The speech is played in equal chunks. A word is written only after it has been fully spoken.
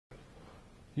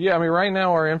Yeah, I mean, right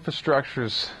now our infrastructure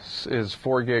is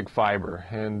 4 gig fiber,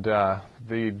 and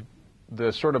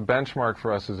the sort of benchmark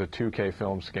for us is a 2K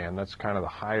film scan. That's kind of the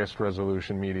highest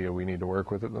resolution media we need to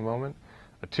work with at the moment.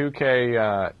 A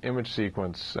 2K image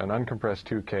sequence, an uncompressed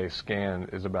 2K scan,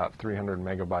 is about 300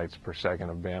 megabytes per second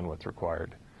of bandwidth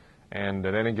required. And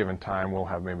at any given time, we'll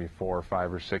have maybe 4,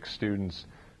 5, or 6 students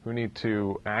who need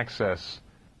to access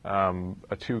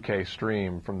a 2K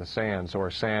stream from the SAN. So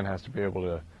our SAN has to be able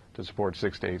to support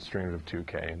 6 to 8 streams of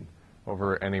 2K. And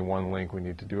over any one link, we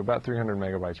need to do about 300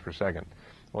 megabytes per second.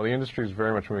 Well, the industry is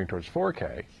very much moving towards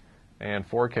 4K, and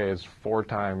 4K is 4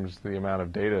 times the amount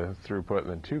of data throughput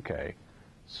than 2K.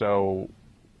 So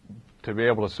to be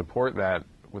able to support that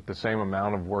with the same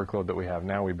amount of workload that we have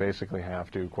now, we basically have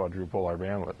to quadruple our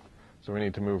bandwidth. So we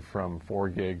need to move from 4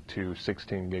 gig to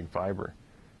 16 gig fiber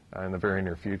in the very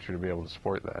near future to be able to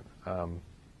support that.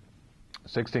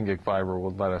 16 gig fiber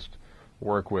will let us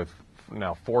work with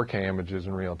now 4K images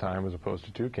in real time as opposed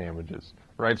to 2K images.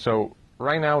 Right, so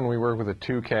right now when we work with a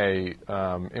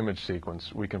 2K image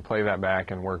sequence, we can play that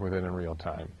back and work with it in real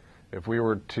time. If we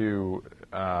were to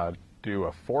do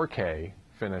a 4K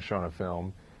finish on a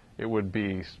film, it would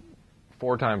be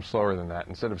 4 times slower than that.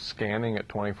 Instead of scanning at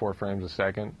 24 frames a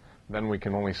second, then we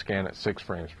can only scan at 6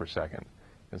 frames per second.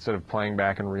 Instead of playing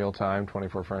back in real time,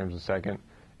 24 frames a second,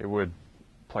 it would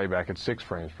play back at 6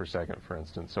 frames per second, for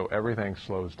instance. So everything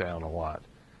slows down a lot.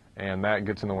 And that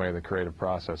gets in the way of the creative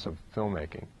process of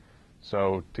filmmaking.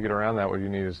 So to get around that, what you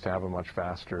need is to have a much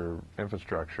faster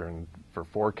infrastructure. And for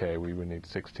 4K, we would need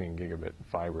 16 gigabit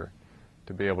fiber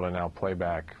to be able to now play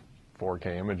back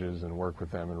 4K images and work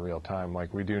with them in real time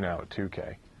like we do now at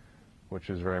 2K, which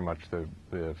is very much the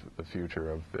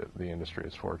future of the industry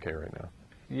is 4K right now.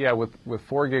 Yeah, with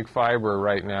 4 gig fiber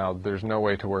right now, there's no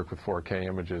way to work with 4K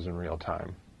images in real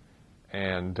time.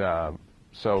 And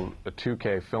so a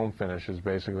 2K film finish is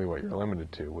basically what you're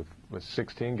limited to. With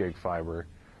 16 gig fiber,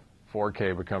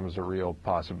 4K becomes a real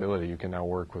possibility. You can now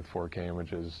work with 4K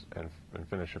images and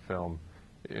finish a film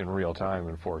in real time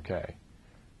in 4K,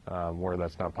 where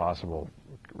that's not possible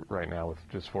right now with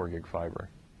just 4 gig fiber.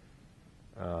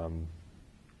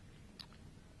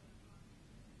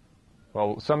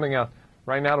 Well, something else.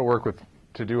 Right now,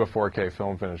 to do a 4K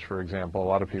film finish, for example, a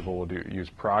lot of people will use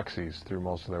proxies through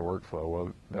most of their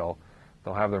workflow. Well,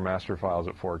 they'll have their master files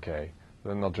at 4K,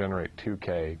 then they'll generate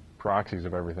 2K proxies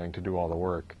of everything to do all the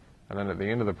work. And then at the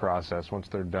end of the process, once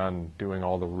they're done doing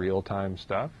all the real-time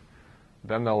stuff,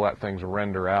 then they'll let things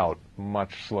render out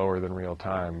much slower than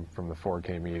real-time from the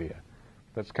 4K media.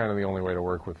 That's kind of the only way to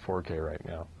work with 4K right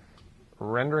now.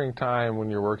 Rendering time when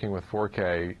you're working with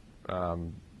 4K,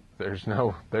 there's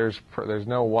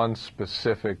no one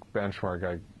specific benchmark.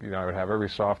 I would have every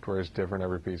software is different,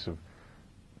 every piece of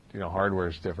hardware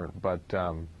is different. But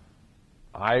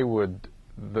I would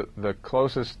the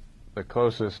closest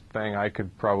thing I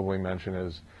could probably mention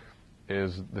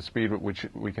is the speed at which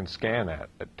we can scan at.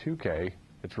 At 2K,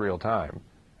 it's real time.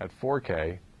 At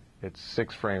 4K, it's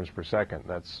 6 frames per second.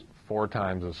 That's 4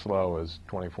 times as slow as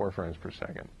 24 frames per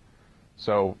second.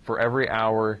 So for every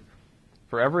hour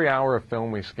of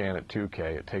film we scan at 2K,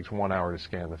 it takes 1 hour to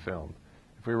scan the film.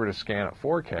 If we were to scan at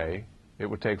 4K, it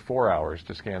would take 4 hours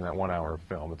to scan that 1 hour of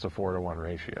film. It's a 4-to-1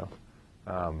 ratio.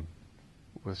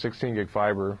 With 16 gig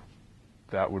fiber,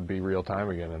 that would be real time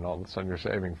again, and all of a sudden you're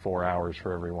saving 4 hours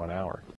for every 1 hour.